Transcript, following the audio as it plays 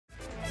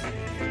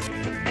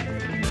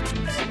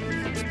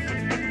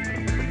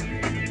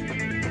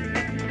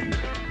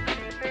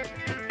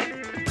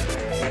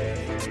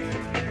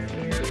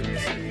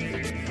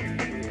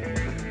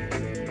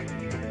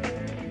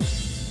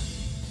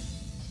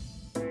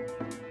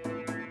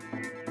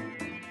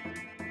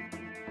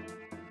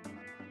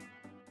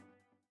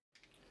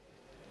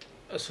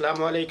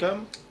Assalamu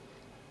alaikum,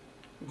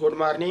 good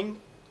morning,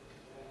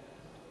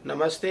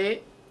 namaste,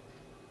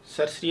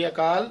 sar sri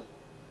akal,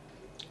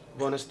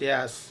 buenos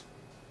dias.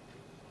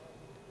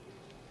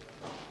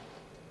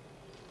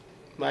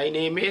 My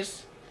name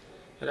is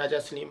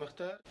Raja Salim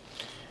Akhtar.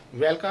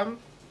 Welcome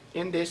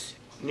in this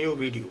new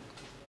video.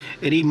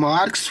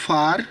 Remarks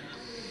for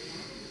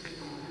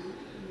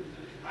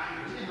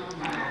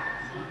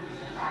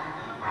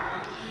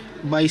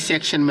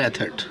bisection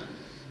method.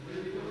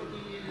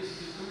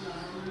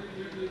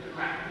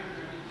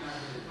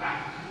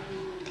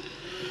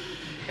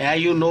 As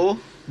you know,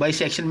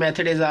 bisection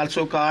method is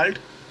also called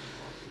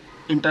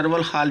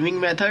interval halving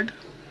method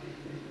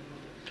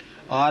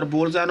or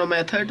Bolzano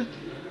method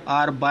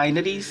or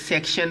binary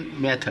section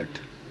method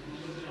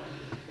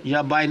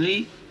या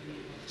binary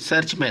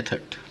search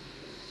method.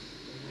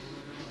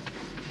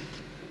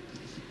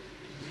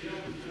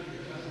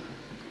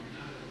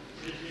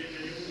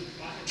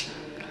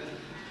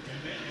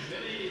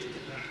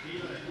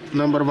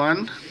 Number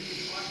 1,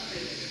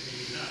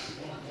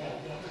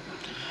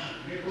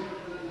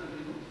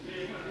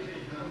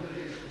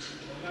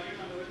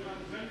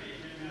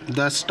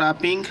 the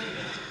stopping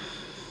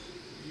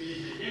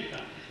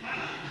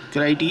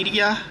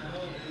criteria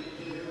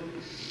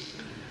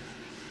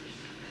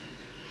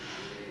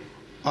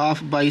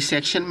of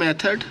bisection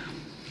method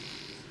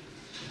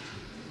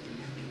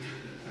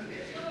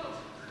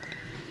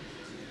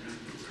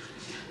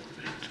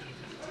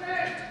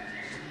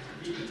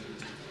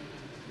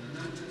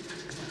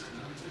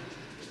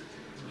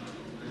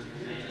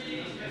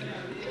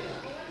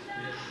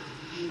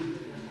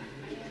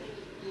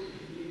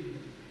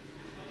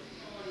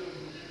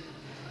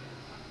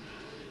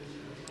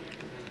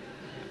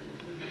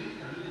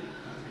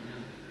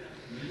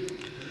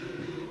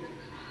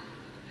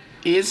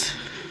is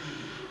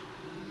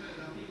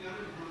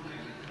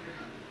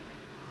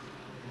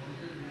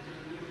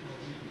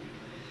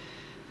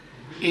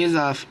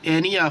of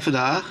any of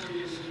the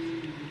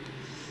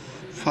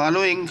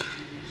following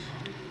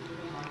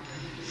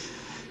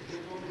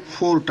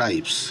 4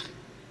 types.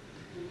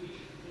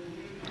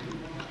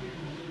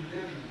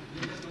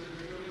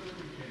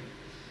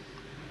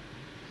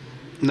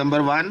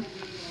 Number 1,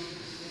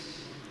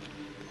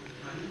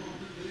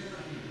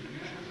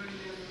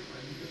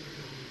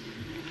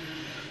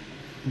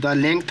 the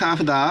length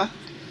of the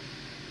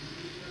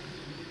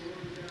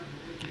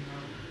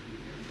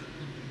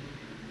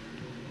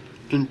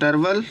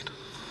interval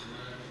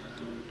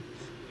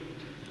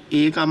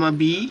a comma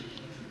b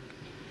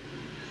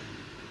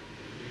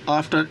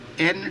after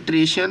n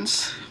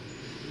iterations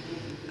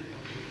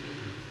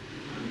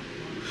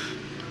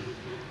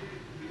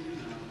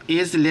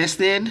is less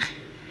than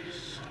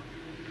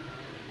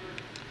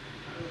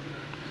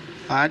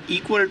or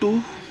equal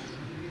to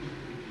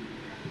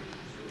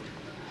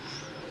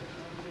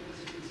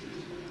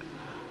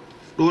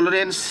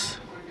tolerance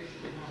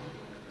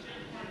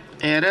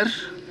error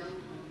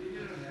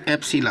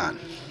epsilon,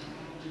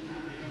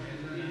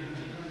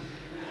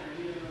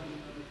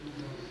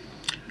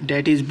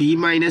 that is b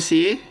minus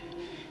a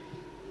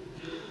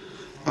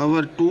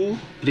over 2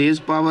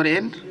 raised power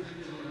n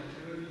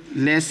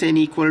less than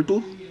equal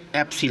to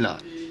epsilon.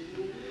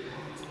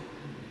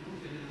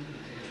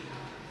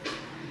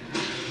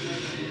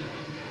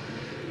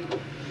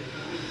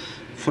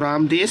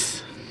 From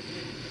this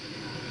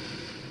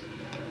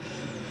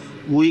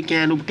we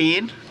can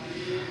obtain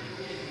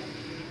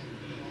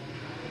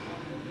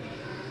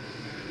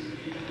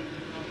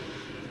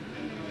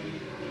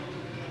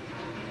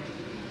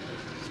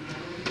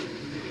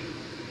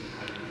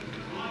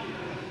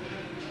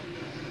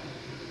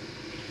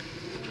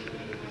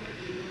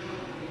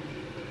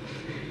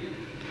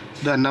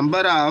the number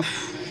of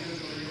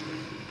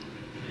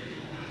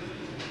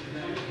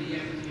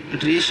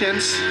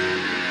iterations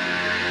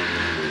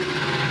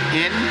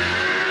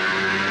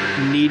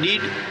n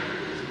needed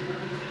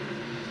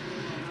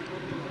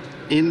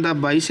in the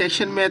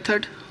bisection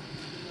method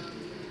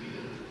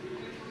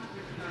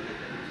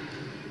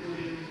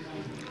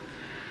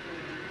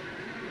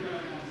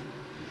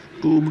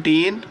to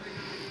obtain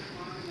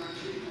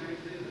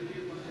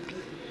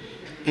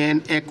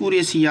an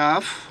accuracy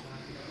of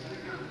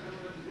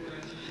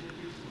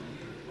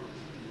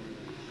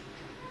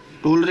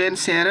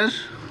tolerance error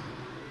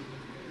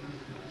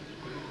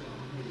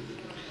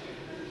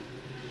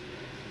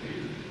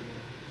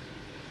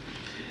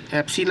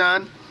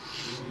epsilon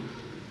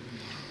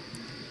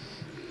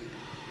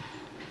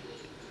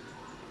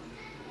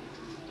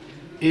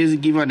is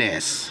given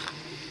as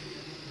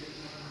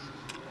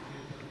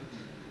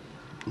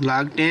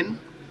log 10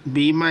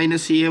 b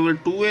minus a over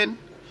 2n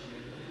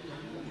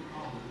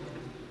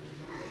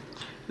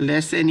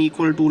less than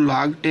equal to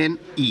log 10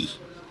 e.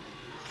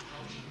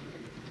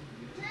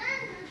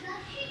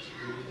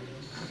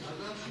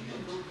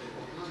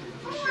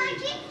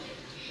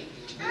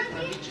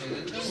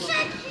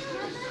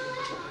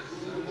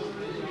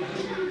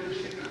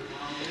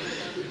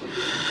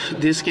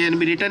 This can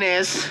be written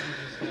as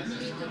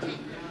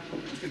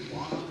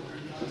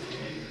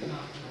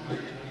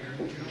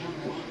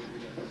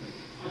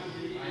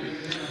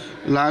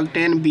log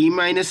 10 b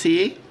minus a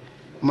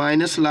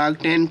minus log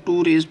 10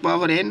 2 raised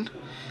power n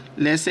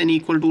less than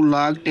equal to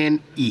log 10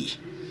 e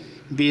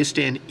base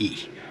 10 e.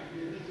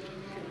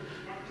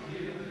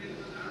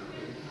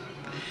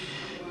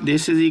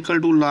 This is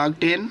equal to log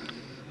 10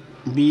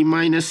 b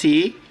minus a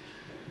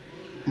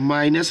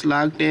minus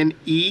log 10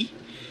 e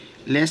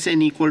less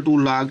than equal to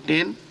log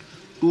 10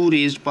 2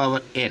 raised power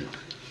n.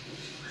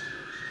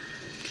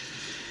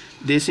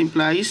 This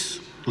implies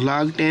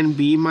log 10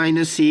 b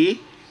minus a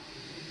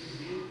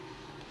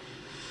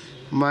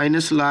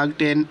minus log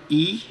 10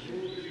 e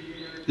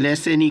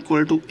less than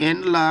equal to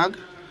n log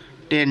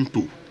 10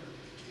 2.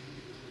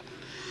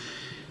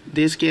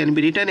 This can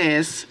be written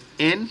as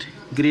n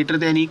greater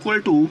than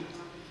equal to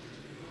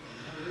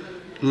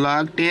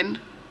log 10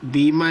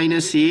 b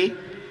minus a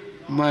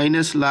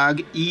minus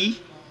log e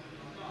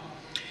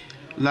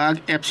log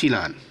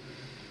epsilon,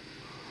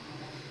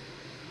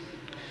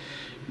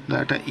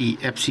 not a e,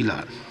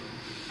 epsilon.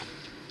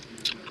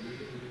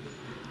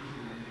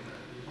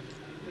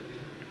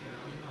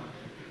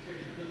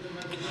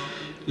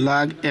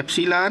 Log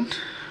epsilon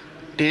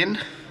 10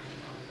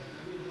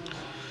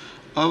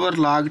 over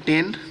log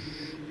 10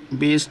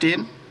 base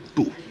 10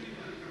 2.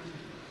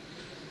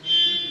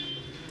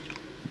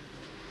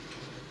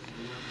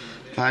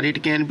 Or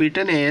it can be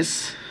written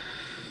as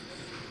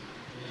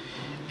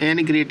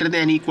n greater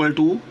than equal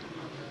to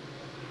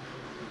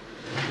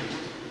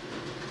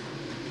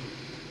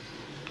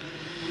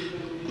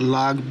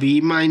log b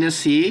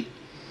minus a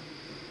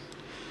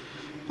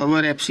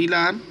over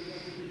epsilon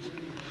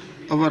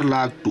over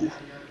log 2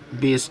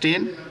 base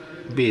 10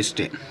 base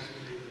 10.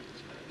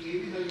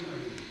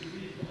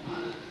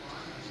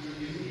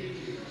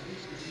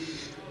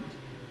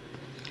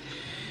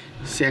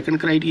 Second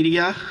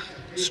criteria,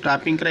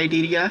 stopping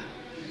criteria.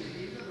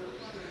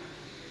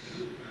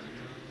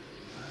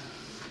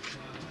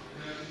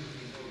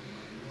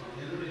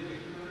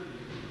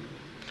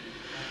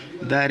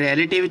 The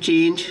relative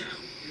change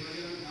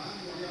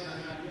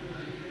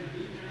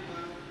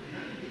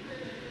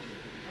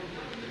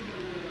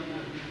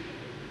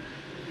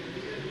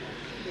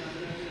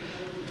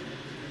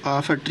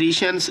of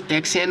iterations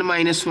xn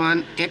minus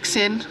 1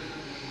 xn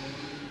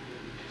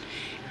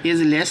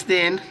is less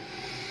than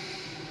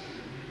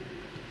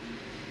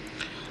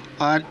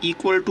or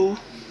equal to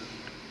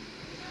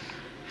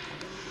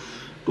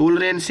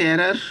tolerance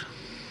error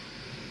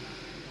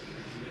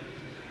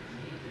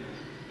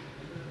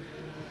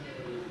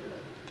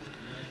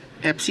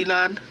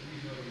epsilon,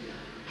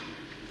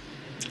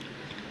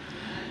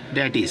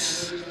 that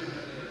is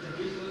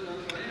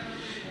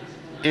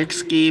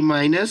xk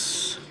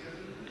minus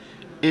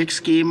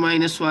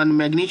 1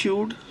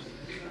 magnitude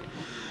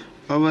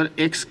over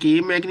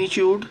xk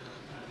magnitude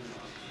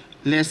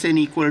less than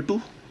equal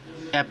to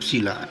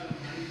epsilon.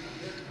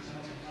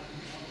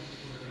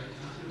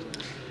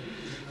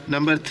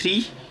 Number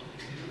 3,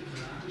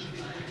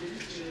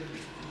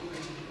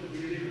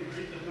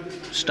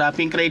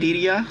 stopping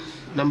criteria.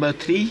 Number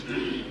 3,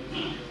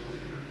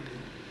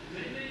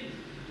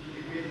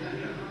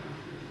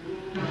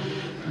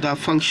 the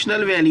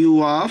functional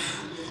value of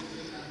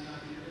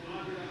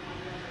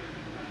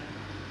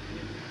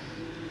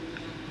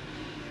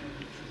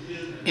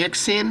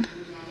xn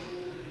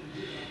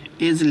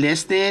is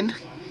less than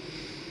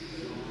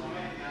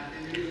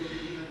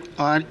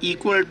or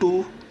equal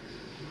to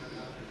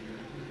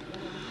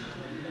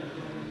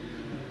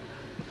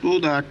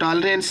the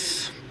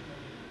tolerance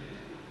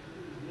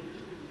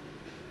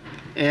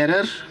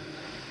error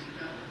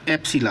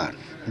epsilon,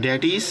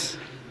 that is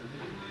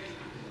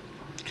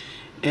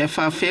f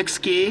of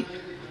xk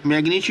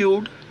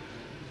magnitude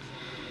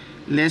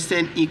less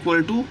than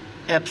equal to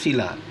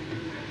epsilon.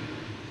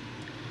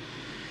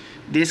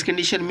 This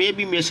condition may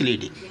be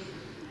misleading.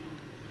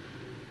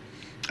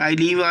 I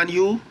leave on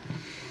you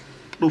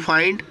to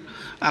find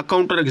a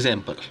counter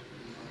example.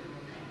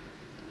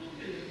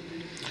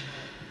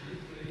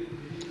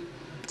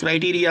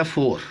 Criteria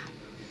 4.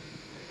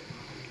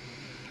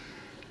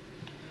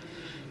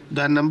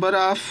 The number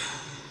of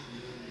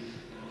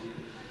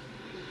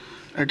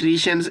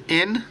iterations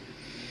n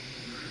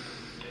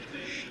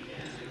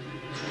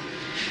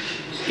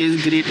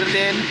is greater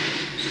than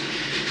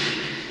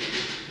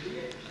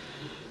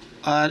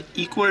or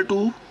equal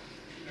to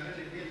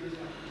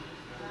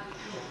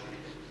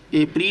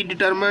a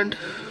predetermined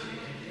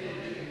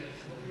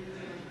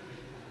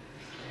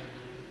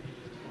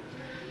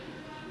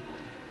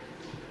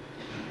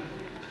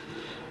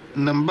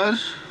number,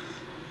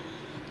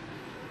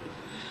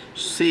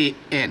 say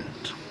n.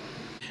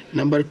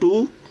 Number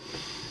 2,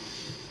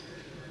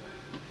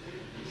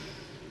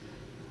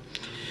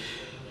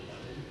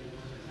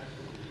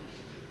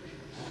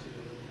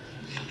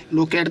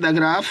 look at the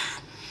graph.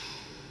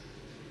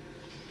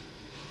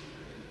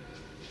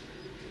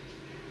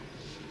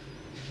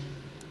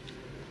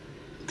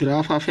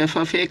 Graph of f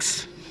of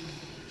x.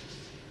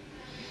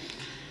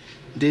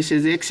 This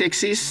is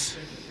x-axis.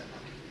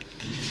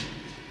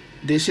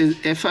 This is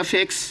f of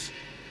x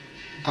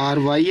or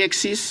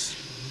y-axis.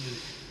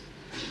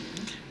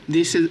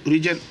 This is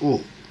region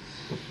O.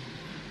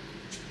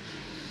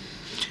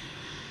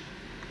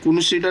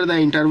 Consider the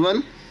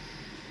interval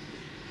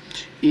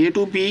a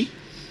to b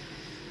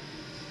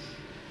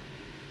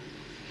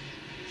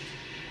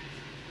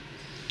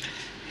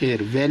here.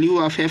 Value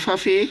of f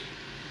of a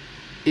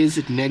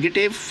is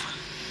negative.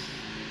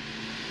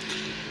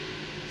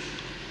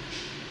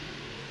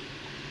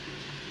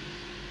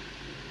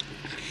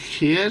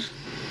 Here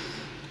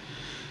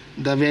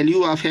the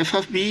value of f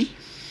of b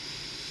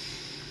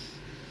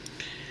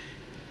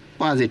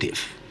positive.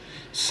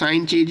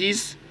 Sign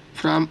changes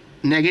from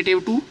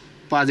negative to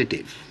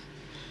positive.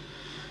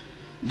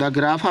 The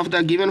graph of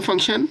the given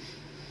function,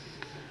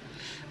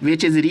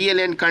 which is real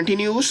and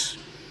continuous,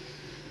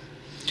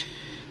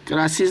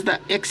 crosses the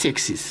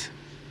x-axis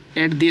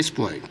at this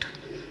point.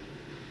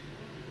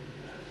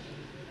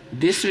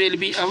 This will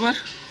be our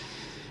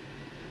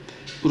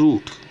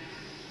root.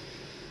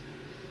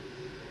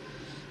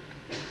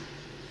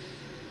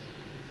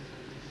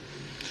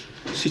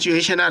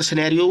 Situation or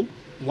scenario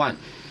 1.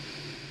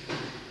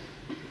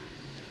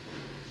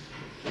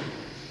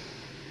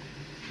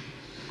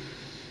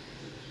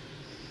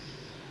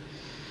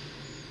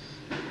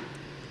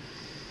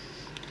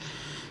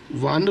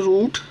 One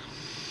root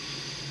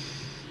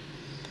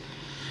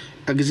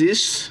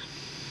exists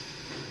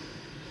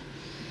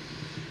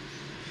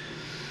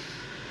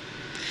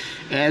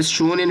as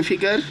shown in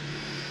figure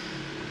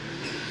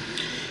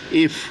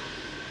if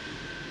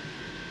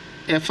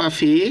f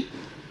of a,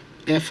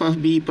 f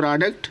of b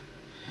product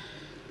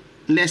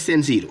less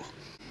than 0.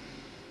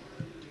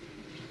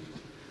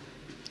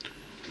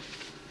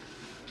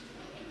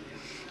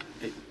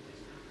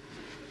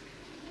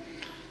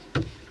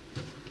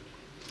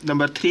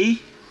 Number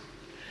 3.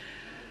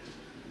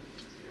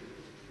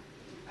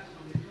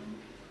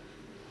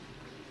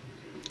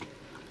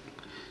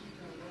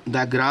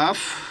 The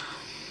graph,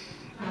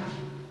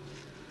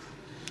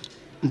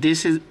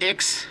 this is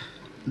x,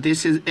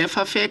 this is f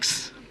of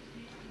x.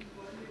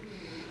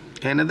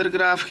 Another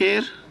graph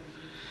here,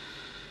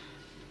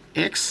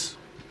 x,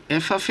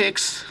 f of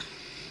x.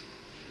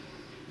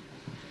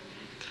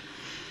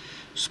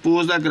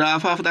 Suppose the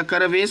graph of the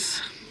curve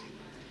is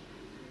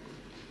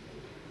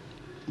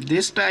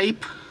this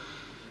type.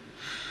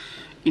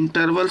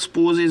 Interval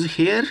suppose is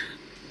here,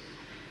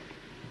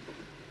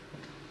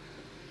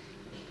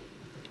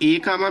 a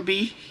comma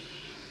b.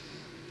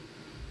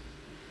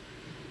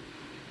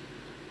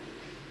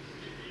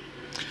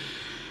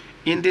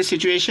 In this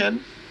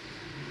situation,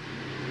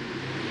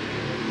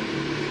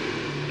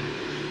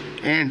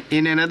 and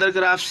in another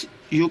graph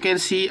you can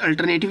see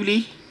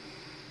alternatively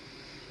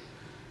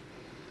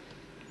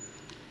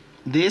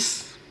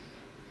this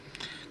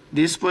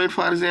point,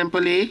 for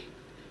example a,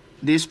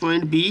 this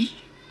point b.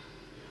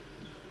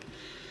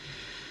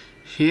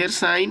 Here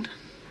sign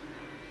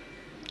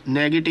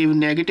negative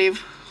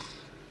negative,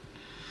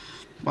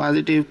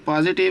 positive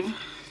positive.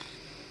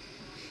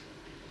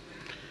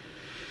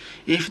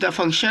 If the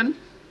function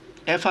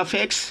f of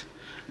x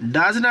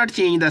does not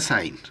change the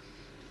sign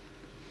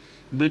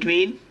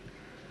between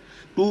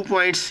 2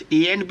 points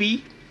a and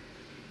b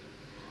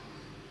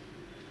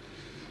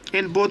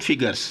in both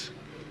figures,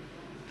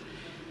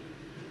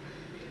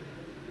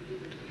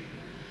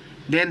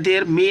 then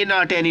there may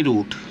not any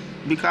root,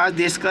 because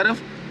this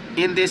curve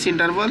in this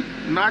interval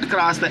not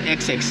cross the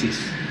x-axis.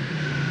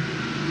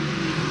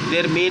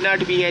 There may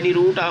not be any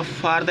root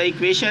for the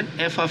equation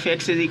f of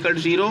x is equal to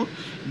 0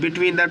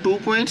 between the 2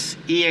 points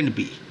a and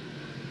b.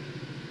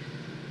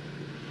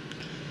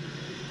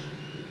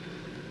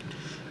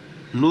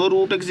 No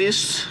root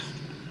exists.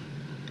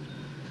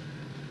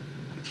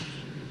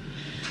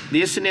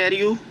 This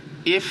scenario,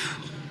 if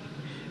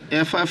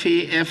f of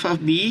a, f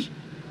of b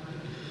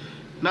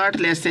not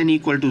less than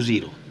equal to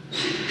 0.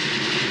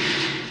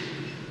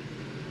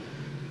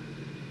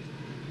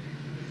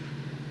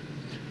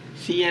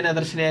 See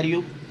another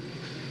scenario.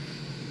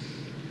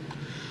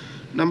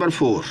 Number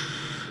 4.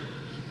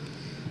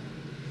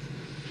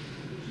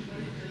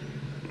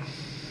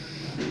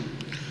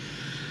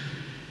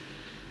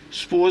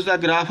 Suppose the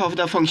graph of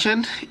the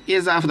function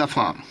is of the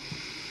form.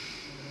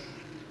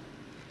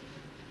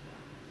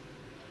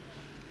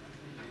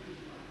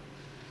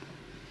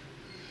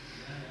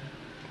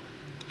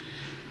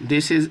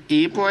 This is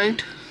a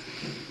point,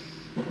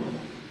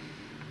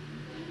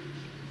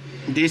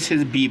 this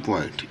is b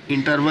point,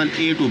 interval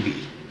a to b,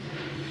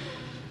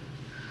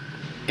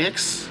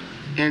 x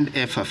and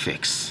f of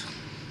x,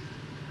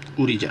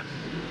 origin.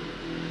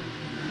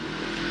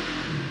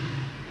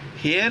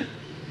 Here,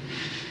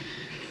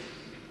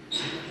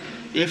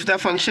 if the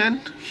function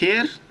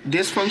here,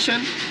 this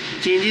function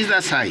changes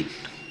the sign,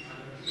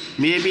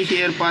 maybe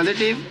here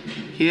positive,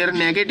 here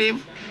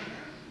negative,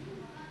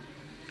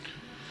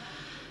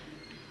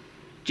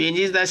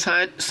 changes the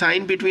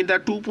sign between the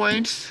 2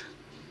 points,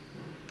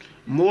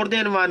 more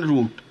than one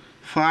root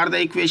for the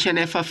equation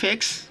f of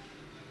x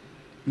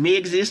may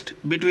exist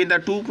between the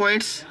 2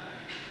 points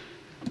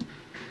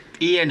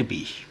a and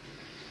b.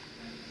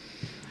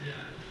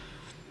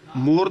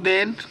 More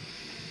than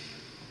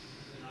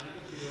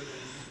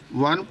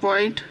one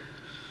point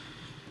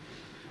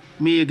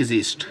may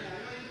exist.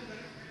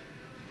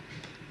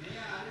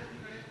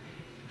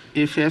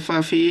 if f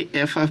of a,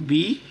 f of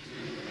b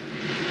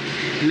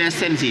less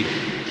than 0.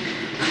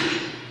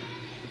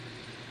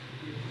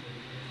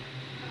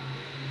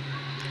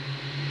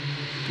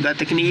 The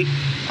technique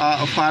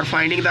for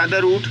finding the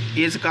other root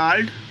is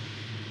called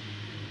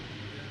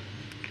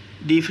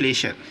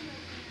deflation.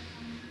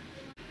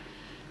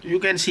 You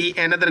can see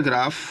another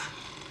graph.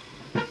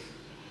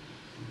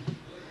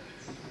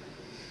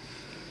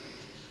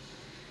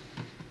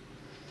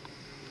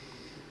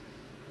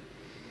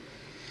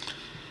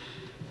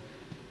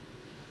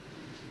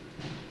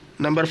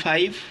 Number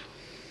 5.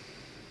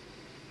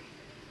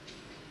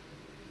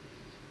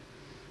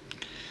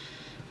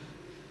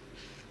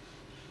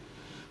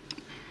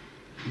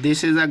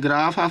 This is a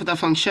graph of the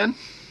function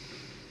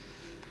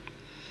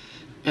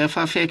f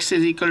of x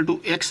is equal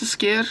to x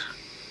square.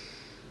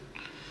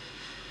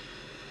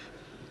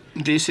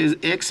 This is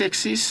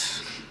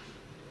x-axis,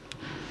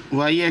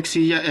 y-axis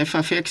is f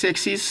of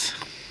x-axis,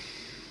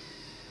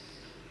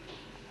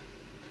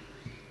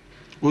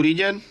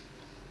 origin.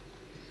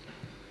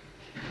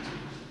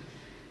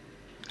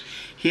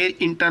 Here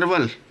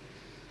interval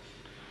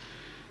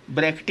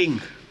bracketing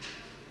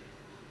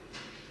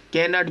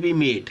cannot be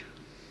made,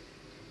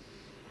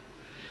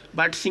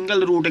 but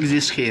single root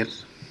exists here.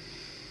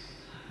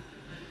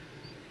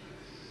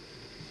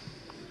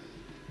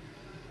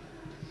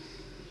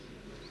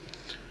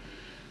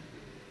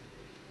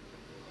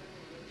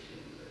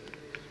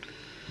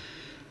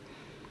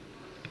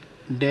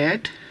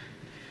 That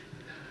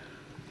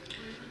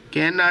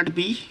cannot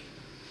be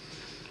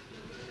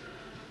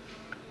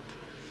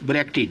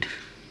bracketed.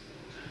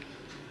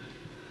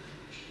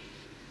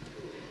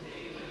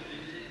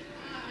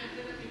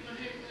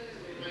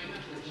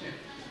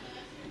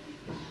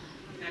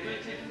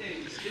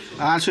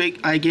 Also,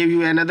 I gave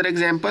you another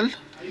example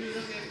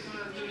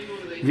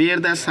where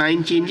the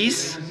sign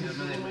changes,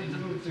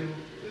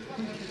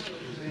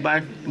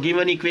 but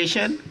given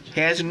equation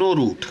has no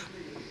root.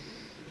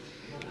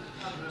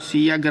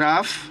 See a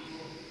graph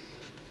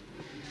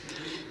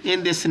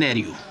in this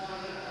scenario.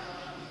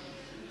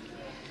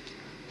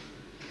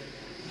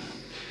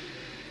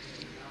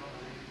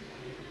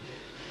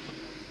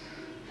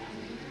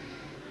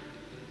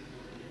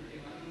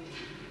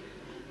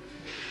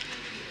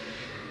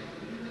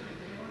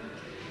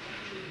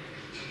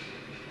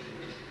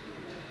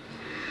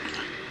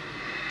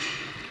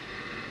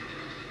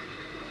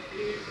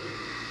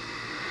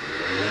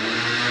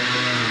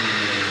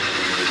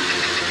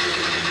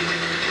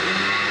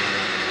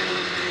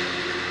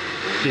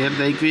 Here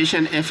the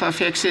equation f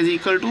of x is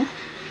equal to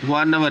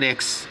 1 over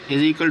x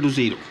is equal to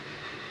 0.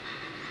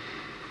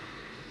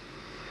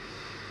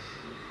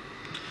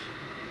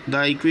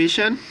 The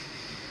equation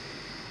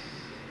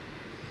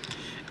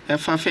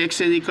f of x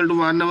is equal to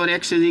 1 over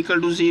x is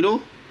equal to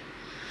 0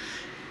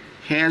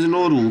 has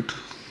no root,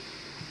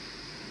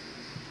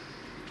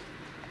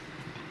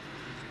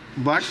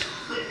 but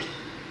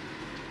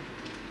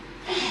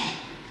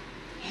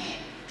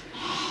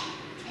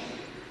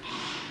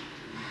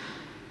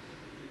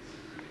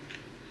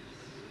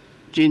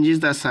changes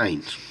the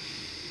sign.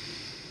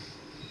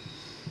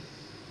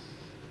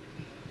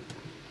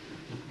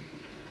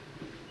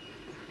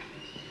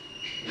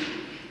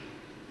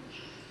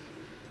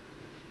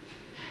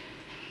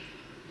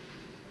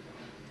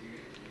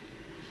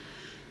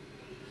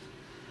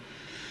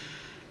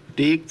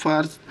 Take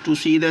for to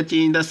see the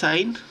change the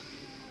sign.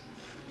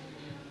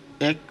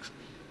 X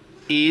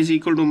a is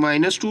equal to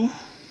 -2,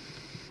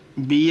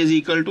 b is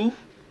equal to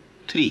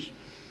 3.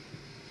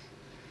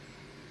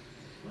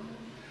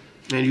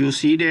 And you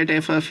see that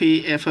f of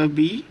a, f of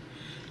b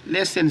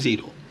less than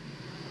 0.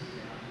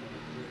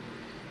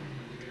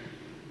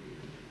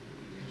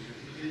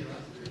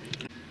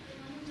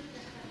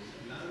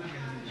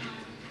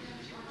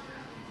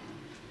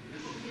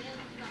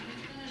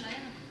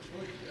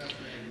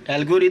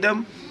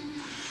 Algorithm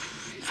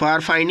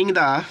for finding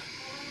the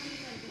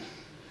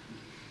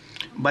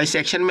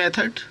bisection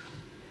method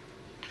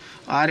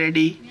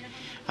already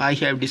I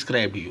have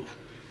described you.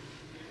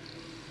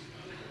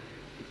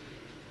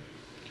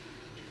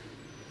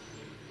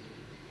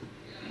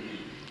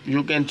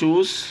 You can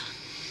choose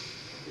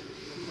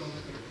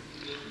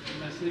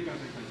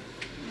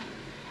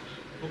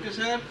Okay,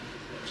 sir.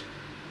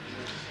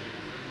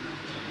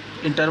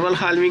 interval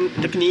halving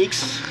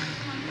techniques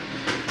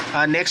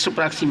or next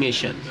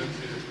approximation.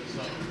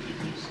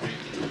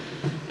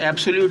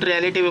 Absolute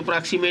relative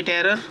approximate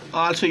error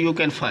also you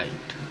can find.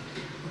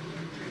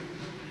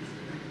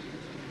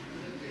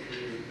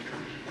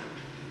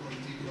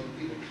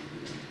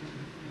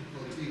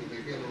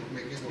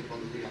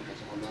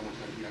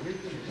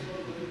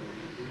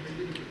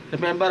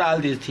 Remember all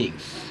these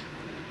things.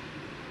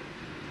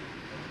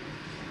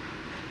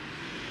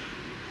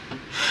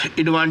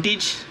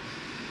 Advantage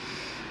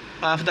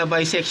of the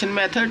bisection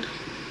method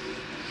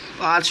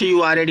also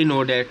you already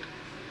know that.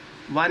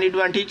 One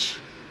advantage,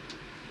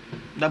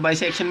 the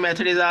bisection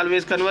method is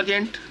always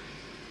convergent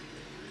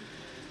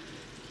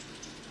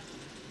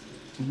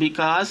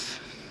because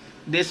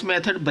this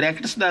method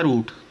brackets the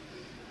root.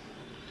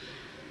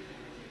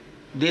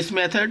 This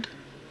method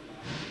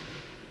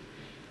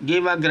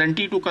give a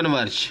guarantee to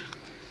converge.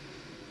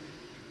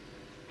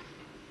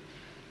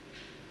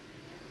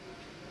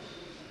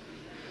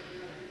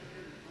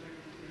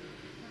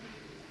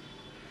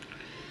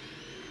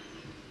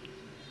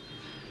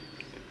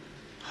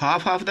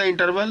 Half of the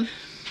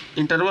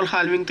interval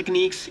halving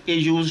techniques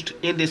is used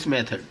in this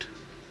method.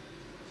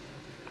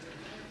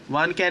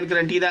 One can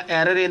guarantee the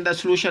error in the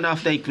solution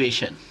of the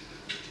equation.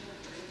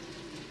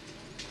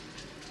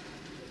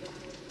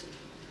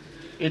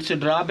 Its a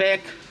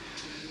drawback: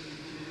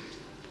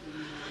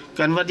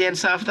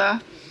 convergence of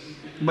the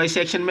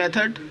bisection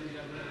method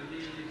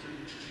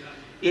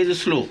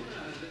is slow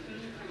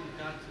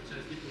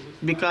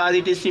because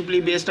it is simply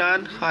based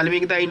on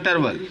halving the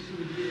interval.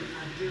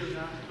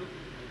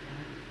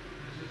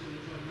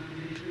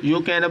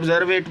 You can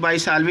observe it by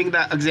solving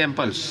the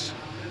examples.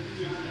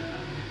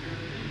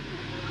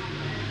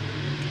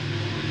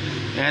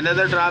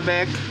 Another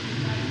drawback: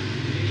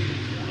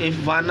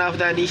 if one of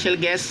the initial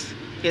guess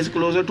is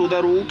closer to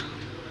the root,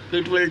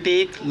 it will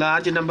take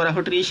large number of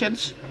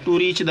iterations to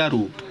reach the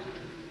root.